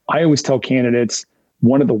 I always tell candidates,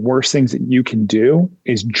 one of the worst things that you can do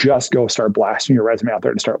is just go start blasting your resume out there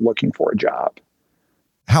and start looking for a job.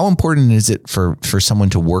 How important is it for someone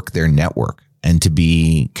to work their network and to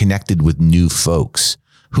be connected with new folks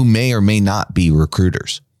who may or may not be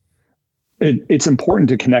recruiters? It's important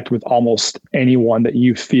to connect with almost anyone that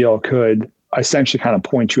you feel could essentially kind of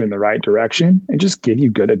point you in the right direction and just give you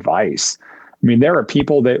good advice. I mean, there are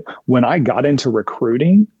people that when I got into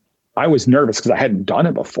recruiting, I was nervous because I hadn't done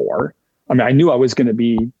it before. I mean, I knew I was going to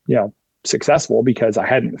be, successful because I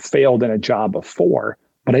hadn't failed in a job before,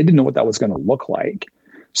 but I didn't know what that was going to look like.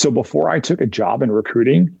 So before I took a job in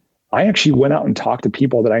recruiting, I actually went out and talked to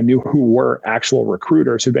people that I knew who were actual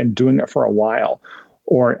recruiters who've been doing it for a while.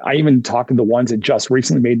 Or I even talked to the ones that just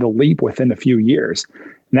recently made the leap within a few years.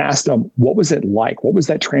 and ask them, what was it like? What was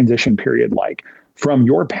that transition period like? From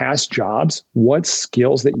your past jobs, what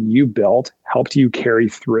skills that you built helped you carry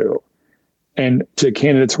through? And to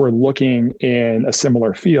candidates who are looking in a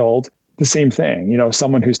similar field, the same thing.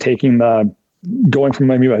 Someone who's going from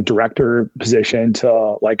maybe a director position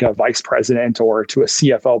to like a vice president or to a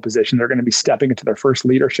CFO position, they're going to be stepping into their first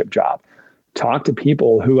leadership job. Talk to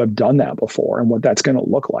people who have done that before and what that's going to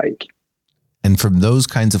look like. And from those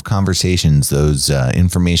kinds of conversations, those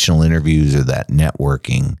informational interviews or that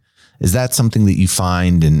networking, is that something that you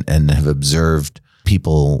find and have observed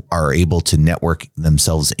people are able to network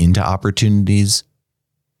themselves into opportunities?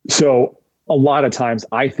 So a lot of times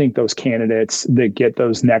I think those candidates that get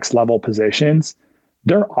those next level positions,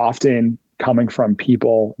 they're often coming from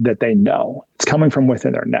people that they know. It's coming from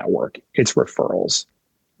within their network. It's referrals.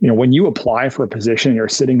 When you apply for a position, you're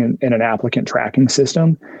sitting in an applicant tracking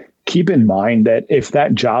system, keep in mind that if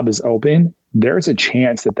that job is open, there's a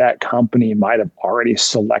chance that that company might have already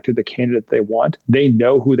selected the candidate they want. They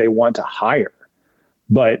know who they want to hire,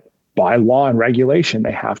 but by law and regulation,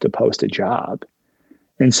 they have to post a job.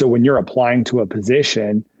 And so when you're applying to a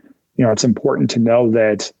position, it's important to know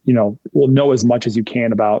that, we'll know as much as you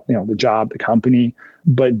can about, the job, the company,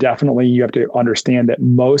 but definitely you have to understand that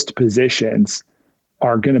most positions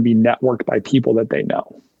are going to be networked by people that they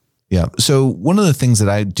know. Yeah. So one of the things that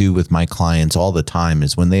I do with my clients all the time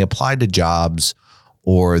is when they apply to jobs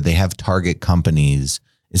or they have target companies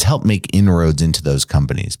is help make inroads into those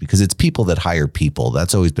companies, because it's people that hire people.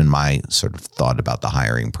 That's always been my sort of thought about the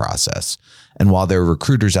hiring process. And while there are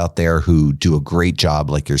recruiters out there who do a great job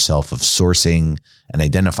like yourself of sourcing and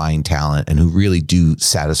identifying talent and who really do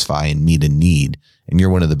satisfy and meet a need, and you're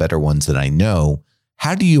one of the better ones that I know,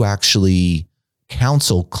 how do you actually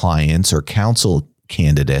counsel clients or counsel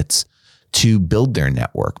candidates to build their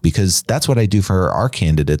network? Because that's what I do for our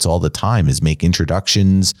candidates all the time, is make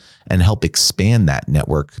introductions and help expand that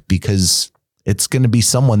network, because it's going to be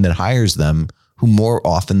someone that hires them who more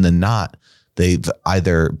often than not, they've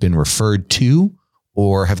either been referred to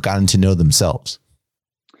or have gotten to know themselves.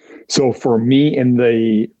 So for me in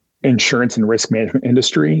the insurance and risk management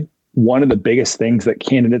industry, one of the biggest things that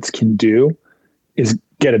candidates can do is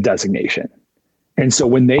get a designation. And so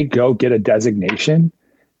when they go get a designation,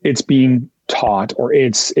 it's being taught or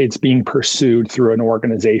it's being pursued through an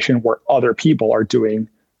organization where other people are doing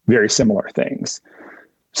very similar things.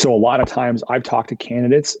 So a lot of times I've talked to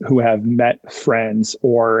candidates who have met friends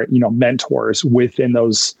or, mentors within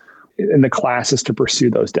in the classes to pursue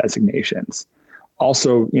those designations.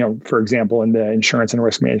 Also, for example, in the insurance and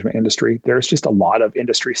risk management industry, there's just a lot of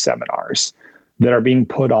industry seminars that are being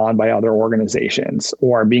put on by other organizations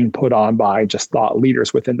or being put on by just thought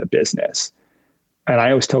leaders within the business. And I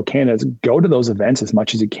always tell candidates, go to those events as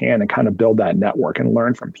much as you can and kind of build that network and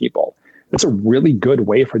learn from people. It's a really good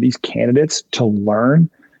way for these candidates to learn,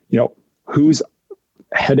 who's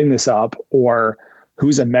heading this up or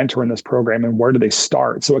who's a mentor in this program and where do they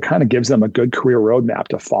start. So it kind of gives them a good career roadmap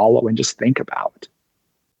to follow and just think about.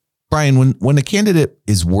 Bryan, when a candidate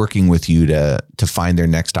is working with you to find their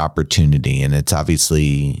next opportunity, and it's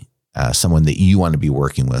obviously someone that you want to be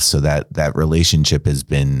working with, so that relationship has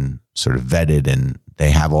been sort of vetted and they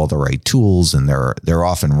have all the right tools and they're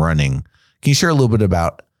off and running. Can you share a little bit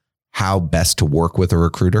about how best to work with a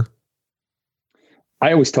recruiter?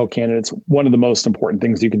 I always tell candidates one of the most important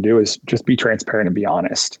things you can do is just be transparent and be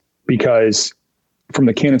honest, because from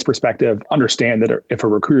the candidate's perspective, understand that if a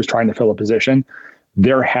recruiter is trying to fill a position,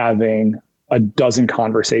 they're having a dozen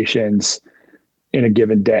conversations in a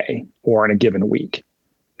given day or in a given week.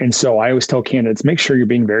 And so I always tell candidates, make sure you're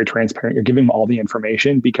being very transparent. You're giving them all the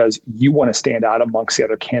information because you want to stand out amongst the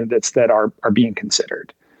other candidates that are being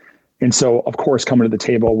considered. And so, of course, coming to the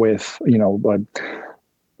table with,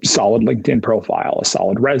 a solid LinkedIn profile, a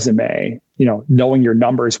solid resume, knowing your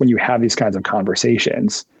numbers when you have these kinds of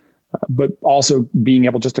conversations, but also being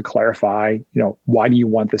able just to clarify, why do you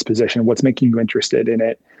want this position? What's making you interested in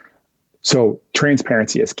it? So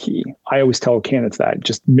transparency is key. I always tell candidates that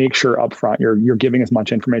just make sure upfront you're giving as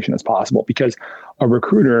much information as possible, because a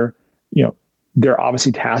recruiter, they're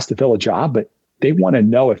obviously tasked to fill a job, but they want to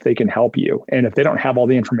know if they can help you. And if they don't have all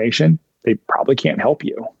the information, they probably can't help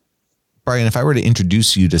you. Bryan, if I were to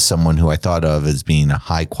introduce you to someone who I thought of as being a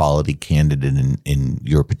high quality candidate in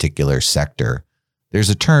your particular sector,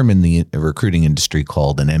 there's a term in the recruiting industry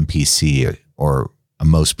called an MPC, or a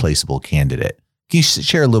most placeable candidate. Can you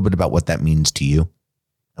share a little bit about what that means to you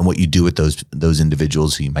and what you do with those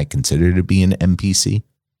individuals who you might consider to be an MPC?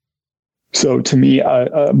 So to me,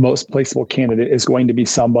 a most placeable candidate is going to be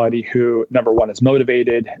somebody who, number one, is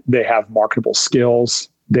motivated. They have marketable skills.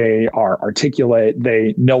 They are articulate.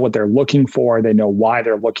 They know what they're looking for. They know why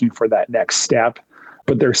they're looking for that next step.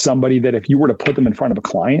 But there's somebody that if you were to put them in front of a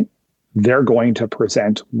client, they're going to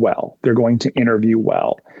present well. They're going to interview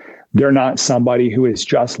well. They're not somebody who is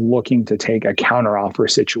just looking to take a counteroffer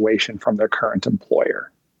situation from their current employer.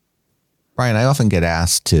 Bryan, I often get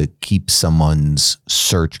asked to keep someone's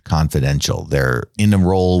search confidential. They're in a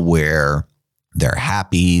role where they're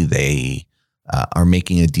happy, they are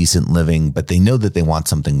making a decent living, but they know that they want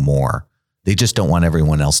something more. They just don't want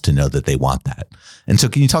everyone else to know that they want that. And so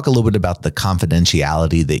can you talk a little bit about the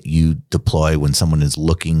confidentiality that you deploy when someone is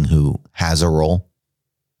looking who has a role?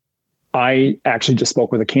 I actually just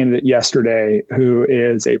spoke with a candidate yesterday who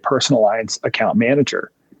is a personal lines account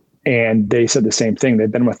manager. And they said the same thing. They've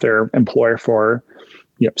been with their employer for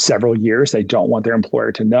several years. They don't want their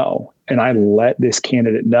employer to know. And I let this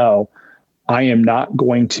candidate know, I am not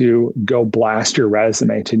going to go blast your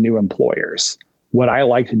resume to new employers. What I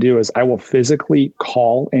like to do is I will physically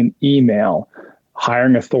call and email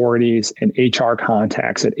hiring authorities and HR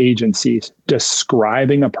contacts at agencies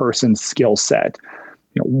describing a person's skill set,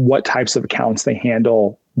 what types of accounts they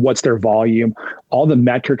handle, what's their volume, all the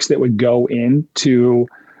metrics that would go into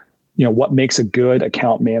what makes a good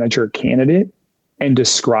account manager candidate, and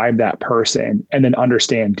describe that person, and then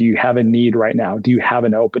understand, do you have a need right now? Do you have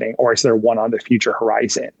an opening, or is there one on the future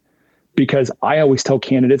horizon? Because I always tell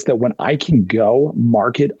candidates that when I can go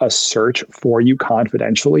market a search for you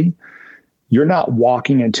confidentially, you're not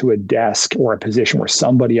walking into a desk or a position where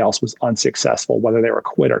somebody else was unsuccessful, whether they were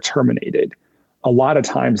quit or terminated. A lot of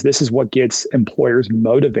times, this is what gets employers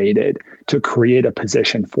motivated to create a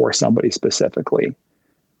position for somebody specifically.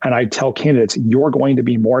 And I tell candidates, you're going to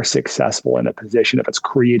be more successful in a position if it's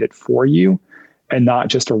created for you and not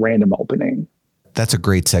just a random opening. That's a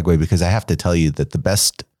great segue, because I have to tell you that the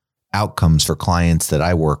best outcomes for clients that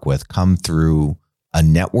I work with come through a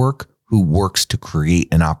network who works to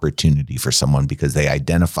create an opportunity for someone, because they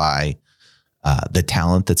identify the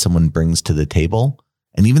talent that someone brings to the table.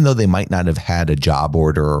 And even though they might not have had a job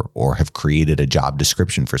order or have created a job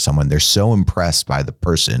description for someone, they're so impressed by the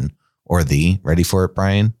person or the, ready for it,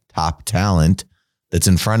 Bryan, top talent that's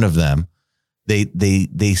in front of them.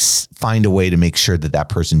 They find a way to make sure that that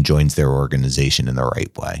person joins their organization in the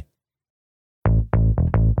right way.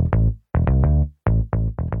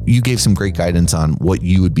 You gave some great guidance on what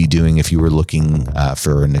you would be doing if you were looking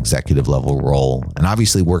for an executive level role. And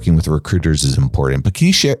obviously working with recruiters is important, but can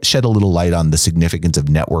you shed a little light on the significance of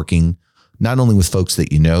networking, not only with folks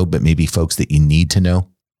that you know, but maybe folks that you need to know?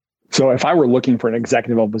 So if I were looking for an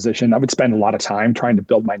executive level position, I would spend a lot of time trying to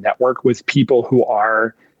build my network with people who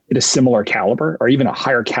are at a similar caliber or even a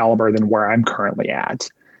higher caliber than where I'm currently at.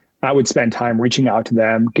 I would spend time reaching out to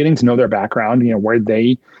them, getting to know their background, where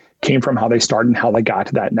they came from, how they started, and how they got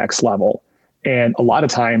to that next level. And a lot of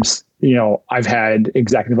times, I've had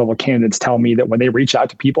executive level candidates tell me that when they reach out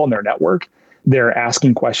to people in their network, they're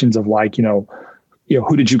asking questions of like,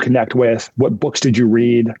 who did you connect with? What books did you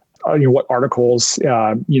read? What articles,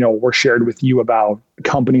 were shared with you about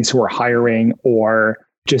companies who are hiring, or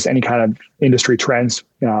just any kind of industry trends,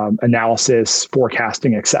 analysis,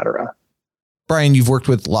 forecasting, et cetera. Bryan, you've worked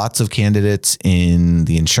with lots of candidates in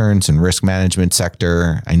the insurance and risk management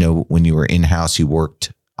sector. I know when you were in-house, you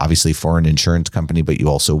worked obviously for an insurance company, but you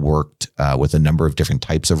also worked with a number of different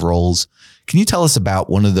types of roles. Can you tell us about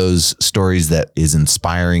one of those stories that is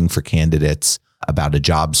inspiring for candidates about a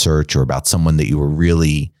job search, or about someone that you were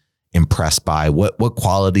really impressed by? What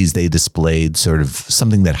qualities they displayed, sort of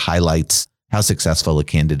something that highlights how successful a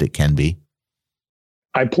candidate can be?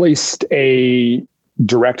 I placed a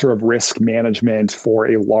director of risk management for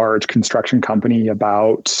a large construction company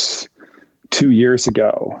about 2 years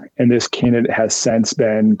ago. And this candidate has since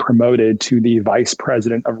been promoted to the vice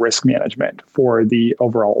president of risk management for the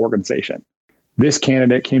overall organization. This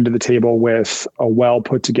candidate came to the table with a well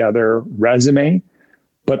put together resume,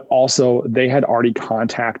 but also they had already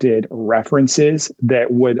contacted references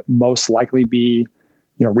that would most likely be,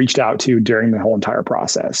 reached out to during the whole entire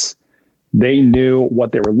process. They knew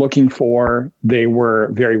what they were looking for. They were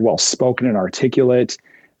very well spoken and articulate.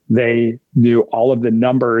 They knew all of the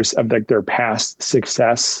numbers of their past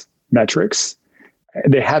success metrics.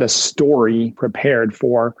 They had a story prepared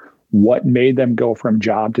for what made them go from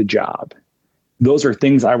job to job. Those are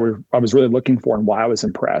things I was really looking for and why I was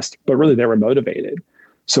impressed, but really they were motivated.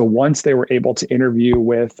 So once they were able to interview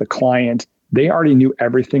with the client, they already knew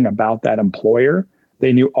everything about that employer.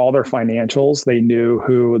 They knew all their financials. They knew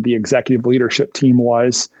who the executive leadership team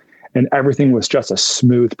was, and everything was just a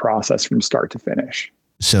smooth process from start to finish.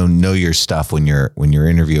 So know your stuff when you're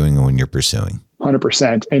interviewing and when you're pursuing.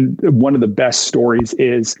 100%. And one of the best stories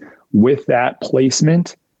is with that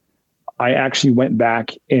placement, I actually went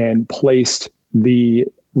back and placed the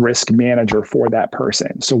risk manager for that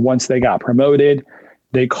person. So once they got promoted,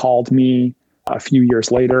 they called me a few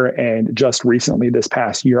years later. And just recently, this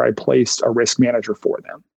past year, I placed a risk manager for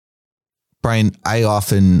them. Bryan, I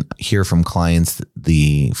often hear from clients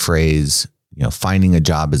the phrase, finding a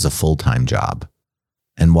job is a full-time job.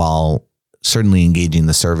 And while certainly engaging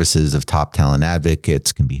the services of top talent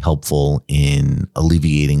advocates can be helpful in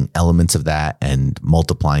alleviating elements of that and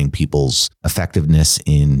multiplying people's effectiveness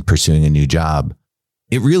in pursuing a new job,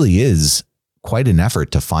 it really is quite an effort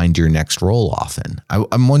to find your next role often.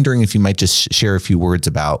 I'm wondering if you might just share a few words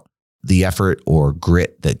about the effort or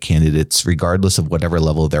grit that candidates, regardless of whatever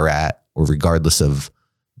level they're at, or regardless of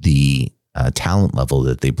the talent level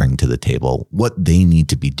that they bring to the table, what they need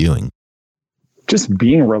to be doing. Just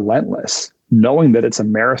being relentless, knowing that it's a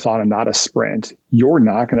marathon and not a sprint. You're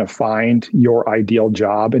not going to find your ideal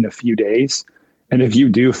job in a few days. And if you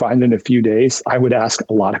do find it in a few days, I would ask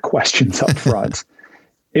a lot of questions up front.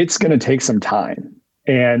 It's going to take some time,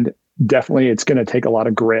 and definitely it's going to take a lot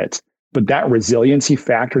of grit. But that resiliency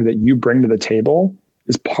factor that you bring to the table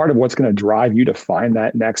is part of what's going to drive you to find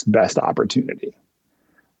that next best opportunity.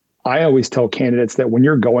 I always tell candidates that when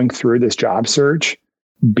you're going through this job search,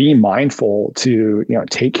 be mindful to,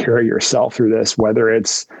 take care of yourself through this, whether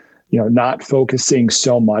it's, not focusing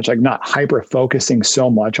so much, like not hyper focusing so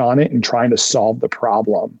much on it and trying to solve the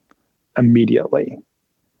problem immediately.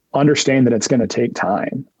 Understand that it's going to take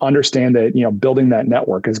time. Understand that, building that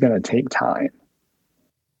network is going to take time.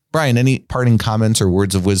 Bryan, any parting comments or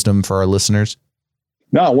words of wisdom for our listeners?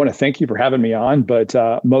 No, I want to thank you for having me on, but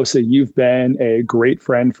mostly you've been a great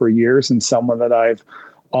friend for years and someone that I've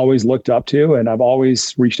always looked up to, and I've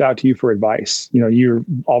always reached out to you for advice. You've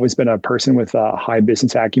always been a person with a high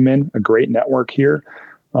business acumen, a great network here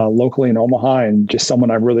locally in Omaha, and just someone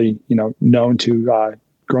I've really, known to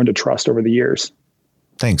grown to trust over the years.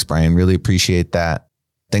 Thanks, Bryan. Really appreciate that.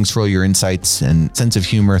 Thanks for all your insights and sense of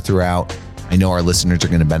humor throughout. I know our listeners are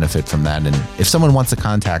going to benefit from that. And if someone wants to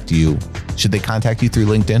contact you, should they contact you through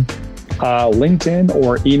LinkedIn? LinkedIn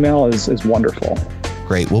or email is wonderful.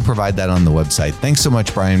 Great. We'll provide that on the website. Thanks so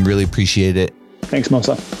much, Bryan. Really appreciate it. Thanks,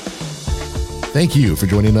 Mosa. Thank you for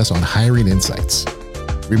joining us on Hiring Insights.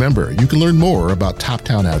 Remember, you can learn more about Top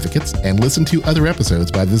Talent Advocates and listen to other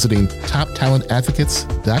episodes by visiting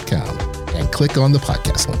toptalentadvocates.com and click on the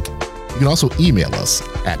podcast link. You can also email us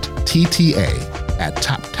at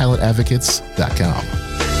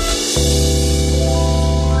tta@toptalentadvocates.com.